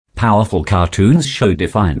Powerful cartoons show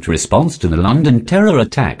defiant response to the London terror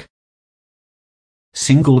attack.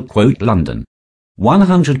 Single quote London.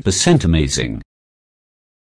 100% amazing.